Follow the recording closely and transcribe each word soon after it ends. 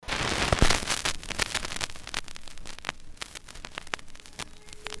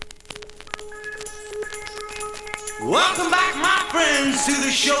Welcome back, my friends, to the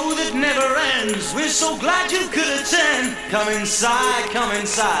show that never ends. We're so glad you could attend. Come inside, come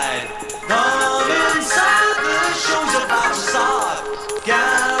inside. Come inside, the show's about to start.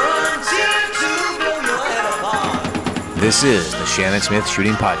 Guaranteed to blow your head apart. This is the Shannon Smith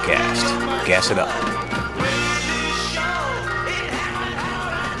Shooting Podcast. Gas it up.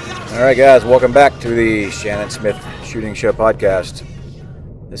 All right, guys, welcome back to the Shannon Smith Shooting Show Podcast.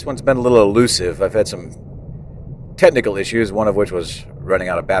 This one's been a little elusive. I've had some technical issues, one of which was running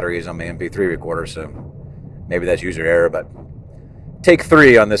out of batteries on my MP3 recorder, so maybe that's user error, but take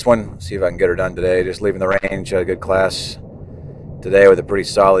 3 on this one. See if I can get her done today. Just leaving the range, had a good class today with a pretty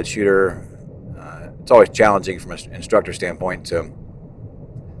solid shooter. It's always challenging from an instructor standpoint to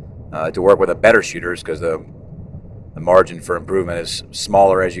work with a better shooters because the margin for improvement is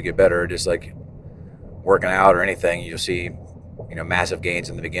smaller as you get better. Just like working out or anything, you'll see massive gains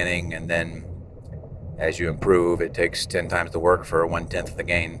in the beginning, and then as you improve, it takes 10 times the work for 1/10 of the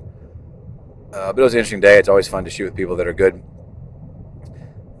gain. But it was an interesting day. It's always fun to shoot with people that are good.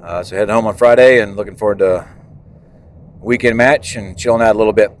 So heading home on Friday and looking forward to a weekend match and chilling out a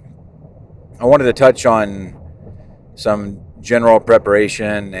little bit. I wanted to touch on some general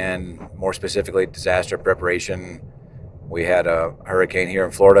preparation and more specifically disaster preparation. We had a hurricane here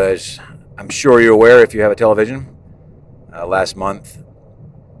in Florida, as I'm sure you're aware if you have a television, last month.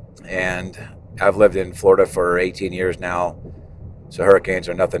 And I've lived in Florida for 18 years now, so hurricanes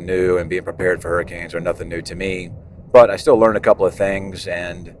are nothing new, and being prepared for hurricanes are nothing new to me. But I still learned a couple of things,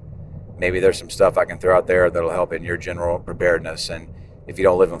 and maybe there's some stuff I can throw out there that'll help in your general preparedness. And if you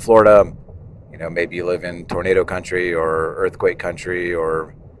don't live in Florida, maybe you live in tornado country or earthquake country,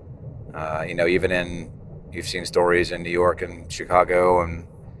 or you've seen stories in New York and Chicago and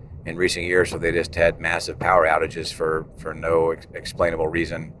in recent years where they just had massive power outages for no explainable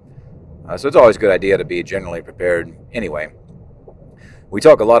reason. So it's always a good idea to be generally prepared anyway. We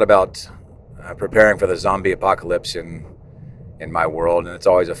talk a lot about preparing for the zombie apocalypse in my world, and it's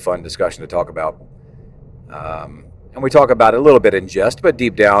always a fun discussion to talk about. And we talk about it a little bit in jest, but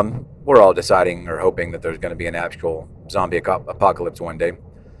deep down, we're all deciding or hoping that there's going to be an actual zombie apocalypse one day.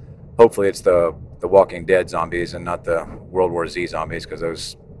 Hopefully it's the Walking Dead zombies and not the World War Z zombies, because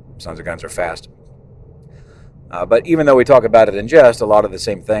those sons of guns are fast. But even though we talk about it in jest, a lot of the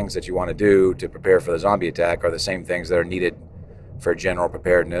same things that you want to do to prepare for the zombie attack are the same things that are needed for general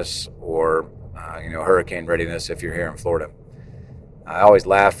preparedness or hurricane readiness if you're here in Florida. I always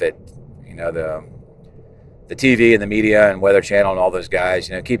laugh at the TV and the media and Weather Channel and all those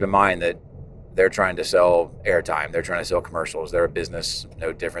guys. Keep in mind that they're trying to sell airtime. They're trying to sell commercials. They're a business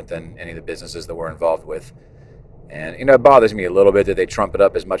no different than any of the businesses that we're involved with. And, it bothers me a little bit that they trump it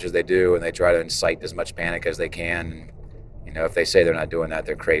up as much as they do, and they try to incite as much panic as they can. And, if they say they're not doing that,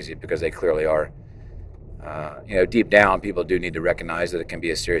 they're crazy, because they clearly are. Deep down, people do need to recognize that it can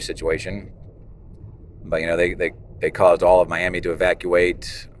be a serious situation. But, they caused all of Miami to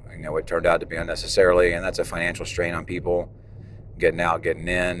evacuate. It turned out to be unnecessarily, and that's a financial strain on people getting out, getting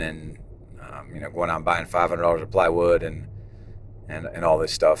in, and, going out and buying $500 of plywood and all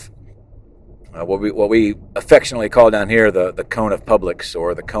this stuff. What we affectionately call down here the cone of Publix,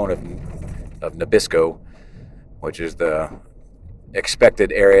 or the cone of Nabisco, which is the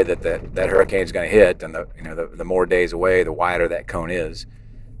expected area that hurricane is going to hit, and the more days away, the wider that cone is.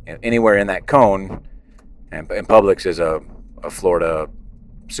 And anywhere in that cone, and Publix is a Florida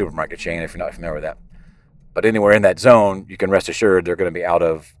supermarket chain, if you're not familiar with that. But anywhere in that zone, you can rest assured they're going to be out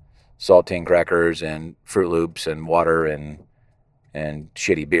of saltine crackers and Fruit Loops and water and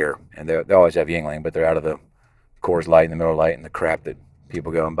shitty beer. And they always have Yuengling, but they're out of the Coors Light and the Miller Lite and the crap that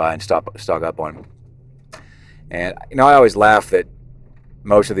people go and buy and stock up on. And, I always laugh that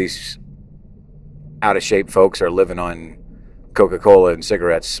most of these out-of-shape folks are living on Coca-Cola and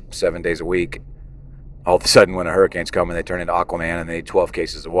cigarettes 7 days a week. All of a sudden, when a hurricane's coming, they turn into Aquaman and they need 12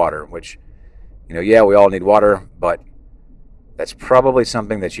 cases of water, which, we all need water, but that's probably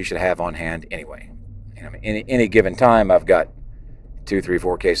something that you should have on hand anyway. Any given time, I've got 2, 3,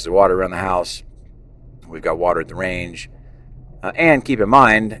 4 cases of water around the house. We've got water at the range. And keep in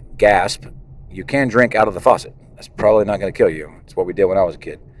mind, gasp, you can drink out of the faucet. That's probably not going to kill you. It's what we did when I was a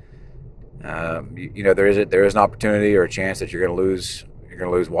kid. There is an opportunity or a chance that you're going to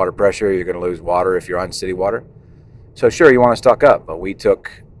lose water pressure. You're going to lose water if you're on city water. So sure, you want to stock up, but we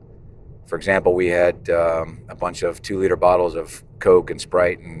took, for example, we had a bunch of 2-liter bottles of Coke and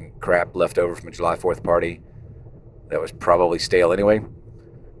Sprite and crap left over from a July 4th party that was probably stale anyway.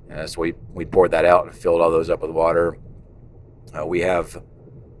 So we poured that out and filled all those up with water. We have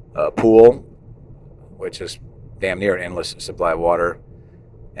a pool, which is damn near an endless supply of water.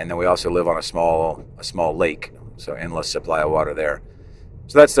 And then we also live on a small lake. So endless supply of water there.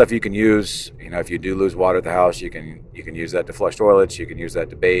 So that stuff you can use. If you do lose water at the house, you can use that to flush toilets. You can use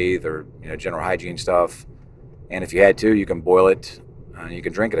that to bathe, or general hygiene stuff. And if you had to, you can boil it. You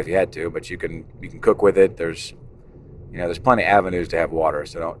can drink it if you had to, but you can cook with it. There's plenty of avenues to have water.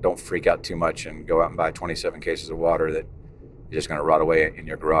 So don't freak out too much and go out and buy 27 cases of water that you're just going to rot away in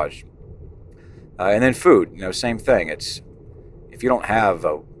your garage. And then food, same thing. It's if you don't have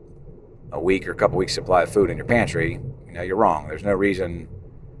a week or a couple weeks supply of food in your pantry, you're wrong. There's no reason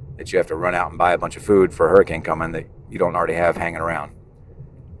that you have to run out and buy a bunch of food for a hurricane coming that you don't already have hanging around.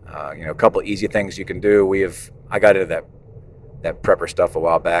 A couple easy things you can do. I got into that prepper stuff a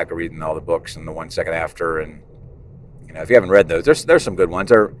while back, reading all the books and the 1 Second After, and if you haven't read those, there's some good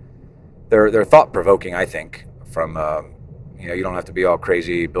ones. They're thought provoking, I think. From you don't have to be all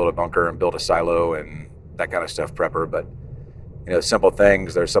crazy, build a bunker and build a silo and that kind of stuff, prepper. But simple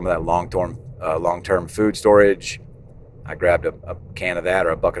things. There's some of that long-term food storage. I grabbed a can of that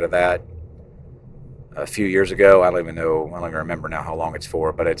or a bucket of that a few years ago. I don't even remember now how long it's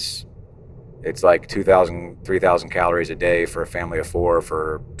for, but it's like 2,000, 3,000 calories a day for a family of 4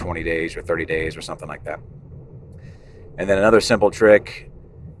 for 20 days or 30 days or something like that. And then another simple trick,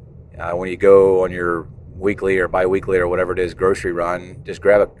 when you go on your weekly or bi-weekly or whatever it is grocery run, just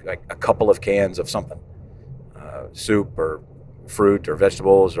grab a couple of cans of something, soup or fruit or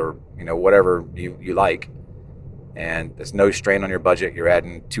vegetables or whatever you like. And there's no strain on your budget. You're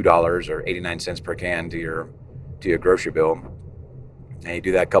adding $2 or 89 cents per can to your grocery bill. And you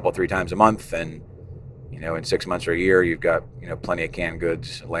do that 3 times a month, and in 6 months or a year, you've got plenty of canned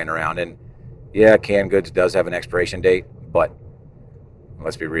goods laying around. And yeah, canned goods does have an expiration date, but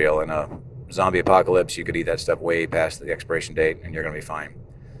let's be real. In a zombie apocalypse, you could eat that stuff way past the expiration date, and you're going to be fine.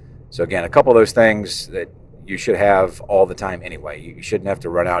 So again, a couple of those things that you should have all the time anyway. You shouldn't have to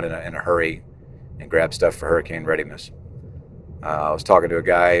run out in a hurry and grab stuff for hurricane readiness. I was talking to a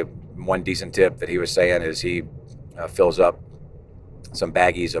guy. One decent tip that he was saying is he fills up some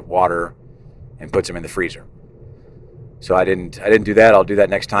baggies of water and puts them in the freezer. So I didn't do that. I'll do that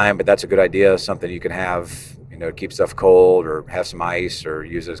next time, but that's a good idea. Something you can have, to keep stuff cold, or have some ice, or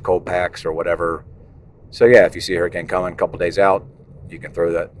use it as cold packs or whatever. So yeah, if you see a hurricane coming a couple days out, you can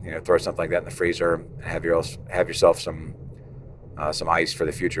throw something like that in the freezer and have yourself some ice for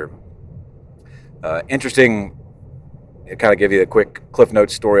the future. Interesting. It kind of give you a quick Cliff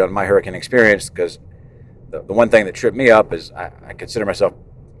Notes story on my hurricane experience, because the one thing that tripped me up is I consider myself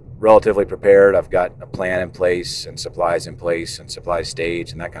relatively prepared. I've got a plan in place and supplies in place and supplies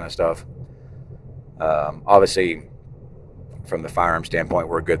staged and that kind of stuff. Obviously, from the firearm standpoint,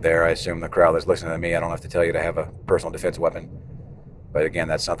 we're good there. I assume the crowd that's listening to me, I don't have to tell you to have a personal defense weapon. But again,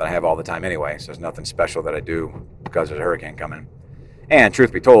 that's something I have all the time anyway, so there's nothing special that I do because there's a hurricane coming. And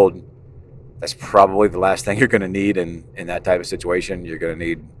truth be told, that's probably the last thing you're going to need in that type of situation. You're going to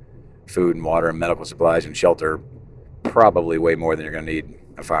need food and water and medical supplies and shelter, probably way more than you're going to need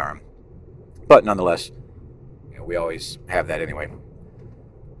a firearm. But nonetheless, we always have that anyway.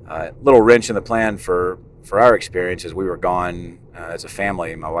 Little wrench in the plan for our experience is we were gone as a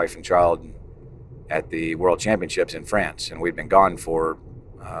family, my wife and child, at the World Championships in France, and we'd been gone for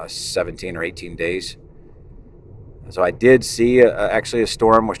 17 or 18 days. So I did see actually a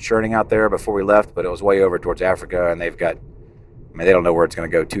storm was churning out there before we left, but it was way over towards Africa, and they don't know where it's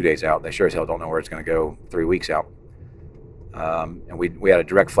going to go 2 days out. They sure as hell don't know where it's going to go 3 weeks out. And we had a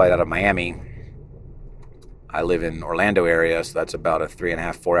direct flight out of Miami. I live in Orlando area, so that's about a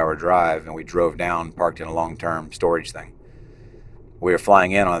 3.5, 4 hour drive, and we drove down, parked in a long-term storage thing. We were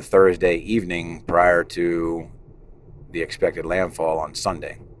flying in on a Thursday evening prior to the expected landfall on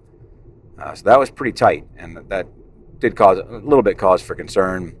Sunday. So that was pretty tight, and that did cause a little bit cause for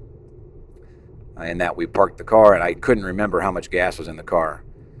concern in that we parked the car, and I couldn't remember how much gas was in the car.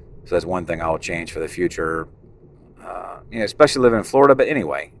 So that's one thing I'll change for the future, especially living in Florida, but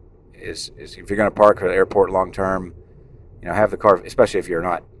anyway, is if you're going to park at the airport long term, have the car, especially if you're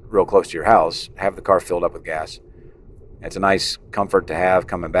not real close to your house, have the car filled up with gas. It's a nice comfort to have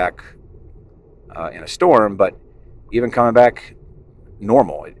coming back in a storm, but even coming back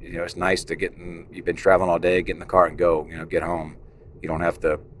normal, it's nice to you've been traveling all day, get in the car and go, get home. You don't have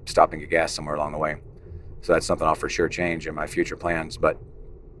to stop and get gas somewhere along the way. So that's something I'll for sure change in my future plans. But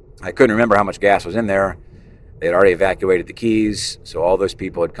I couldn't remember how much gas was in there. They had already evacuated the Keys, so all those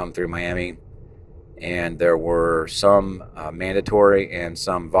people had come through Miami, and there were some mandatory and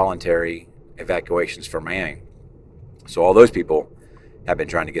some voluntary evacuations from Miami. So all those people have been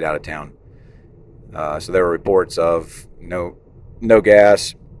trying to get out of town. So there were reports of no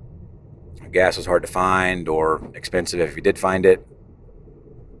gas. Gas was hard to find or expensive if you did find it.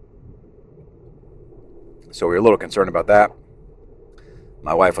 So we were a little concerned about that.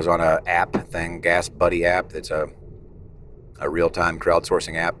 My wife was on a app thing, Gas Buddy app. That's a real-time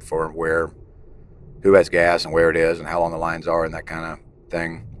crowdsourcing app for who has gas and where it is and how long the lines are and that kind of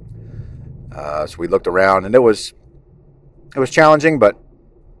thing. So we looked around, and it was challenging, but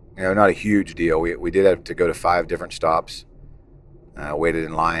not a huge deal. We did have to go to 5 different stops. Waited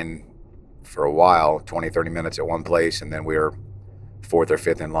in line for a while, 20, 30 minutes at one place, and then we were 4th or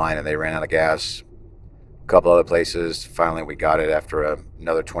 5th in line, and they ran out of gas. A couple other places. Finally, we got it after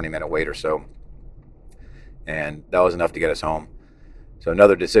another 20-minute wait or so, and that was enough to get us home. So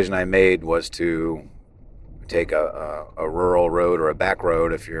another decision I made was to take a rural road or a back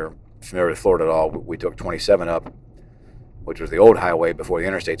road. If you're familiar with Florida at all, we took 27 up, which was the old highway before the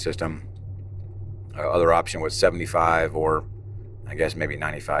interstate system. Our other option was 75 or I guess maybe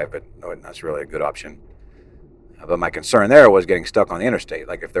 95, but no, that's really a good option. But my concern there was getting stuck on the interstate.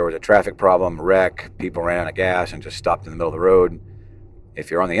 Like if there was a traffic problem, wreck, people ran out of gas and just stopped in the middle of the road. If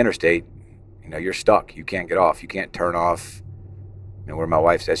you're on the interstate, you're stuck. You can't get off. You can't turn off. We're my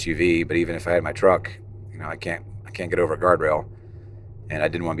wife's SUV, but even if I had my truck, I can't get over a guardrail. And I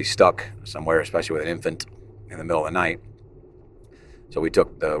didn't want to be stuck somewhere, especially with an infant in the middle of the night. So we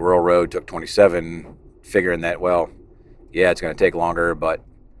took the rural road, took 27, figuring that, yeah, it's going to take longer, but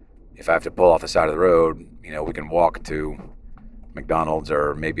if I have to pull off the side of the road, we can walk to McDonald's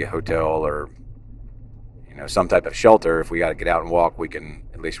or maybe a hotel or, some type of shelter. If we got to get out and walk,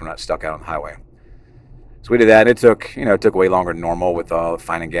 at least we're not stuck out on the highway. So we did that. It took way longer than normal with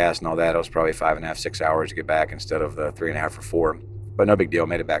finding gas and all that. It was probably 5.5, 6 hours to get back instead of the 3.5 or 4, but no big deal,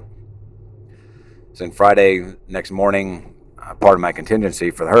 made it back. So then Friday, next morning, part of my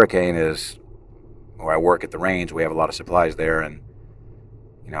contingency for the hurricane is where I work at the range. We have a lot of supplies there, and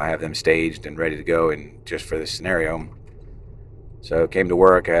I have them staged and ready to go, and just for this scenario. So came to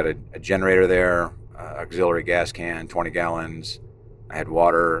work. I had a generator there, auxiliary gas can, 20 gallons. I had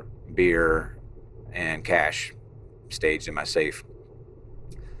water, beer, and cash staged in my safe.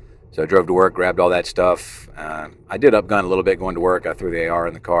 So I drove to work, grabbed all that stuff. I did upgun a little bit going to work. I threw the AR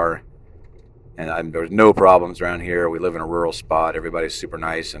in the car, and there was no problems around here. We live in a rural spot. Everybody's super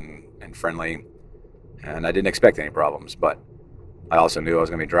nice and friendly, and I didn't expect any problems, but I also knew I was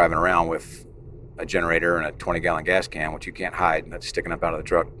going to be driving around with a generator and a 20-gallon gas can, which you can't hide, and that's sticking up out of the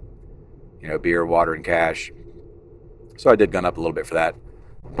truck. Beer, water, and cash. So I did gun up a little bit for that,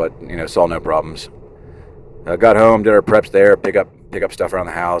 but saw no problems. I got home, did our preps there, pick up stuff around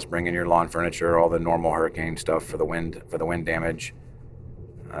the house, bring in your lawn furniture, all the normal hurricane stuff for the wind damage.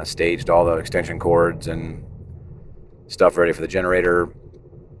 Staged all the extension cords and stuff ready for the generator.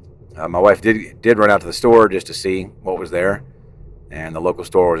 My wife did run out to the store just to see what was there, and the local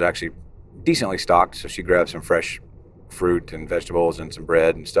store was actually decently stocked, so she grabbed some fresh fruit and vegetables and some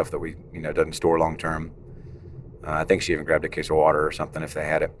bread and stuff that we doesn't store long term. I think she even grabbed a case of water or something if they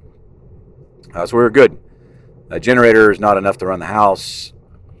had it. So we were good. A generator is not enough to run the house,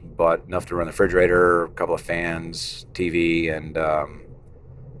 but enough to run the refrigerator, a couple of fans, TV, and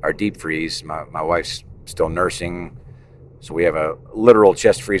our deep freeze. My wife's still nursing, so we have a literal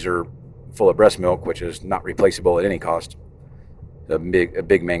chest freezer full of breast milk, which is not replaceable at any cost. A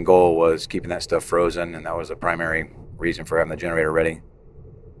big main goal was keeping that stuff frozen, and that was the primary reason for having the generator ready.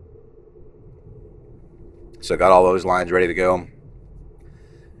 So got all those lines ready to go,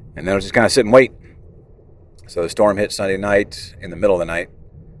 and then I was just kind of sit and wait. So the storm hit Sunday night in the middle of the night,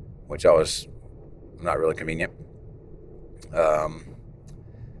 which was not really convenient.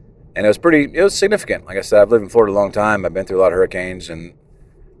 And it was significant. Like I said, I've lived in Florida a long time. I've been through a lot of hurricanes, and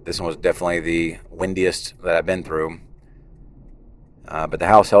this one was definitely the windiest that I've been through. But the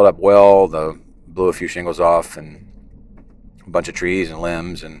house held up well. Blew a few shingles off and a bunch of trees and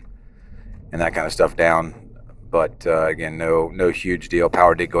limbs and that kind of stuff down. But again, no huge deal.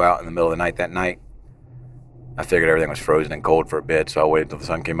 Power did go out in the middle of the night that night. I figured everything was frozen and cold for a bit, so I waited until the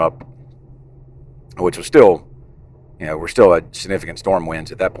sun came up, which was still, we're still at significant storm winds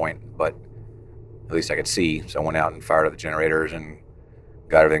at that point, but at least I could see. So I went out and fired up the generators and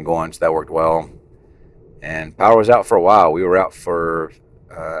got everything going, so that worked well. And power was out for a while. We were out for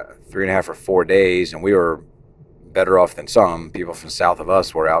 3.5 or 4 days, and we were better off than some. People from south of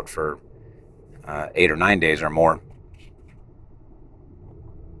us were out for 8 or 9 days or more.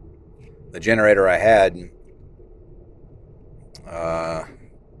 The generator I had,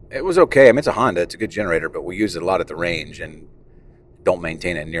 it was okay. I mean, it's a Honda. It's a good generator, but we use it a lot at the range and don't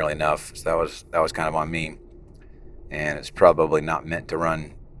maintain it nearly enough. So that was kind of on me. And it's probably not meant to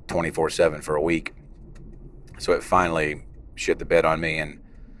run 24/7 for a week. So it finally shit the bed on me. And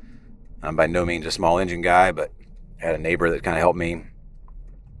I'm by no means a small engine guy, but I had a neighbor that kind of helped me.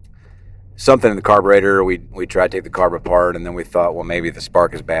 something in the carburetor. We tried to take the carb apart, and then we thought, well, maybe the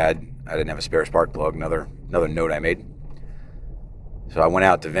spark is bad. I didn't have a spare spark plug. Another note I made. So I went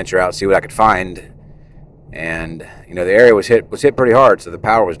out to venture out, see what I could find, and the area was hit pretty hard. So the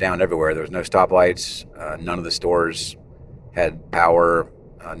power was down everywhere. There was no stoplights. None of the stores had power.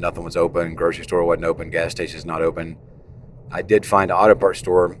 Nothing was open. Grocery store wasn't open. Gas stations not open. I did find an auto parts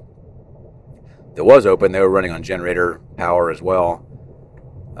store that was open. They were running on generator power as well,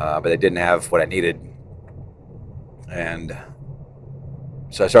 but they didn't have what I needed. And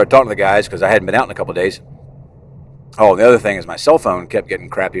so I started talking to the guys because I hadn't been out in a couple of days. Oh, the other thing is my cell phone kept getting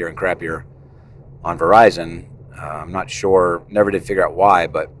crappier and crappier on Verizon. I'm not sure, never did figure out why,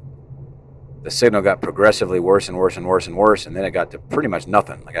 but the signal got progressively worse and worse and worse and worse, and then it got to pretty much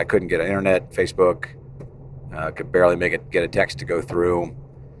nothing. Like I couldn't get internet, Facebook, could barely get a text to go through,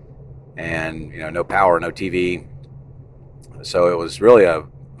 and no power, no TV. So it was really a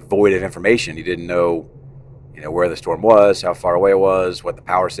void of information. You didn't know, where the storm was, how far away it was, what the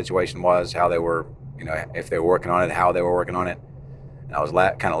power situation was, how they were, if they were working on it, how they were working on it. And I was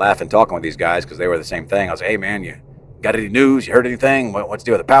kind of laughing, talking with these guys because they were the same thing. I was, hey man, you got any news? You heard anything? What's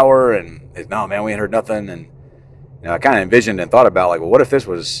the deal with the power? And they said, no man, we ain't heard nothing. And I kind of envisioned and thought about like, well, what if this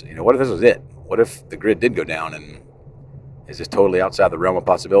was it? What if the grid did go down, and is this totally outside the realm of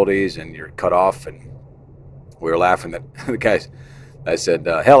possibilities and you're cut off? And we were laughing that the guys, I said,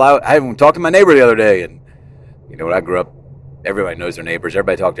 hell, I even talked to my neighbor the other day. And when I grew up, everybody knows their neighbors.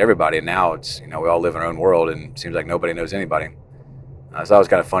 Everybody talked to everybody. And now it's, we all live in our own world, and it seems like nobody knows anybody. So that was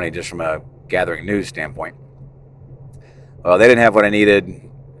kind of funny just from a gathering news standpoint. Well, they didn't have what I needed.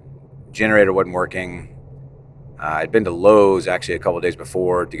 Generator wasn't working. I'd been to Lowe's actually a couple of days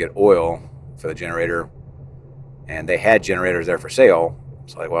before to get oil for the generator, and they had generators there for sale.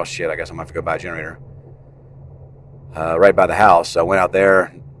 So like, well, shit, I guess I'm gonna have to go buy a generator right by the house. So I went out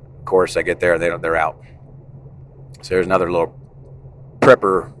there. Of course, I get there, they're out. So there's another little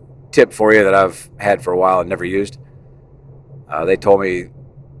prepper tip for you that I've had for a while and never used. They told me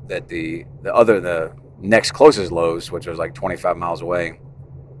that the next closest Lowe's, which was like 25 miles away,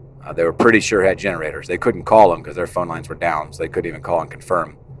 they were pretty sure had generators. They couldn't call them because their phone lines were down, so they couldn't even call and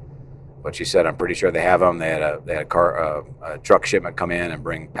confirm. But she said, I'm pretty sure they have them. They had a truck shipment come in and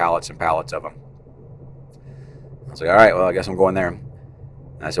bring pallets and pallets of them. I was like, all right, well, I guess I'm going there. And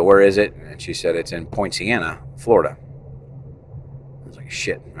I said, where is it? And she said, it's in Poinciana, Florida. I was like,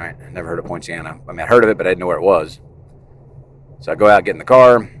 shit, all right, I never heard of Poinciana. I mean, I heard of it, but I didn't know where it was. So I go out, get in the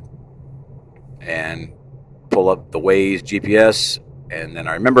car, and pull up the Waze GPS, and then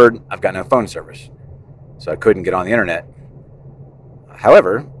I remembered I've got no phone service. So I couldn't get on the internet.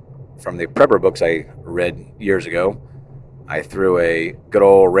 However, from the prepper books I read years ago, I threw a good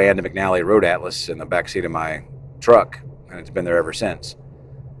old Rand McNally road atlas in the backseat of my truck, and it's been there ever since.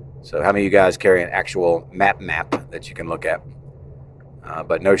 So how many of you guys carry an actual map that you can look at?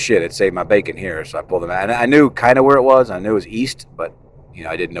 But no shit, it saved my bacon here. So I pulled them out. And I knew kind of where it was. I knew it was east, but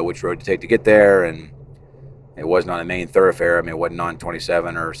I didn't know which road to take to get there, and it wasn't on a main thoroughfare. I mean, it wasn't on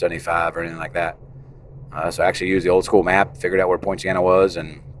 27 or 75 or anything like that. So I actually used the old school map, figured out where Poinciana was,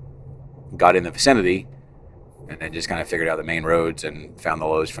 and got in the vicinity, and then just kind of figured out the main roads and found the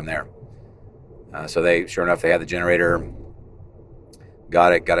Lowe's from there. So sure enough, they had the generator.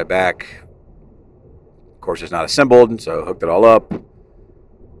 Got it back. Of course, it's not assembled, so hooked it all up.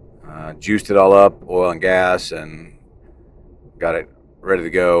 Juiced it all up, oil and gas, and got it ready to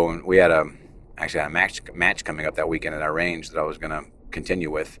go. And we had a match coming up that weekend at our range that I was going to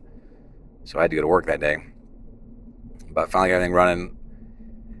continue with. So I had to go to work that day. But finally got everything running.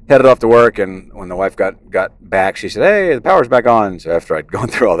 Headed off to work, and when the wife got back, she said, hey, the power's back on. So after I'd gone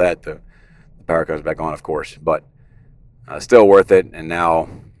through all that, the power comes back on, of course. But still worth it. And now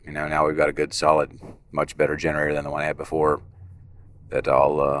we've got a good, solid, much better generator than the one I had before that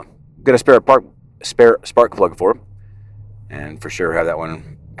I'll get a spare spark plug for, and for sure have that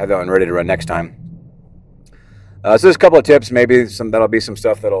one ready to run next time. So there's a couple of tips, maybe that'll be some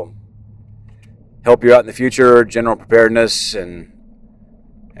stuff that'll help you out in the future, general preparedness. And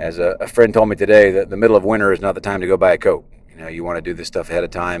as a friend told me today, that the middle of winter is not the time to go buy a coat. You want to do this stuff ahead of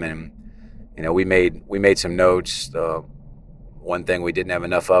time. And we made some notes. The one thing we didn't have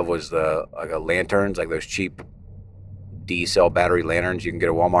enough of was the lanterns, like those cheap D-cell battery lanterns you can get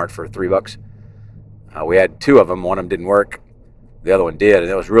at Walmart for $3. We had two of them. One of them didn't work. The other one did,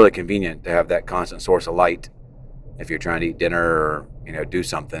 and it was really convenient to have that constant source of light if you're trying to eat dinner or do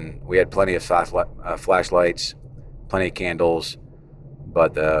something. We had plenty of flashlights, plenty of candles,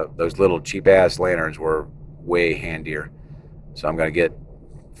 but those little cheap-ass lanterns were way handier. So I'm going to get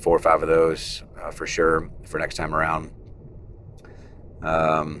 4 or 5 of those for sure for next time around.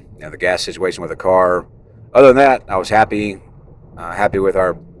 The gas situation with the car. Other than that, I was happy with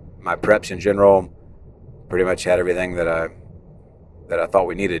my preps in general. Pretty much had everything that I thought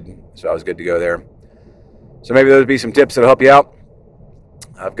we needed, so I was good to go there. So maybe those would be some tips that'll help you out.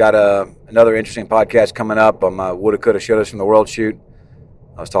 I've got another interesting podcast coming up on my Woulda, Coulda, Shouldas from the World Shoot.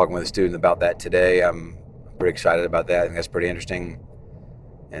 I was talking with a student about that today. I'm pretty excited about that. I think that's pretty interesting.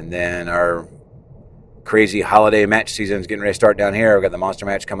 And then our crazy holiday match season is getting ready to start down here. We've got the monster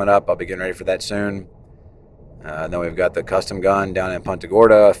match coming up. I'll be getting ready for that soon. Then we've got the custom gun down in Punta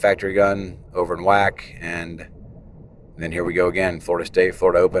Gorda, factory gun over in WAC, and then here we go again, Florida State,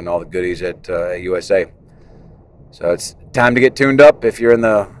 Florida Open, all the goodies at USA. So it's time to get tuned up. If you're in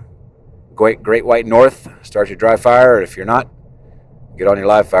the Great White North, start your dry fire. If you're not, get on your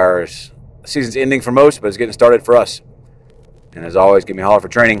live fires. The season's ending for most, but it's getting started for us. And as always, give me a holler for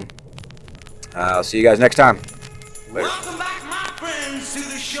training. I'll see you guys next time. Later. Welcome back, my friends, to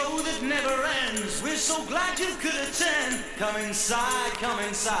the show that never ends. We're so glad you could attend. Come inside, come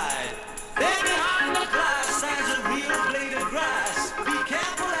inside. They're behind the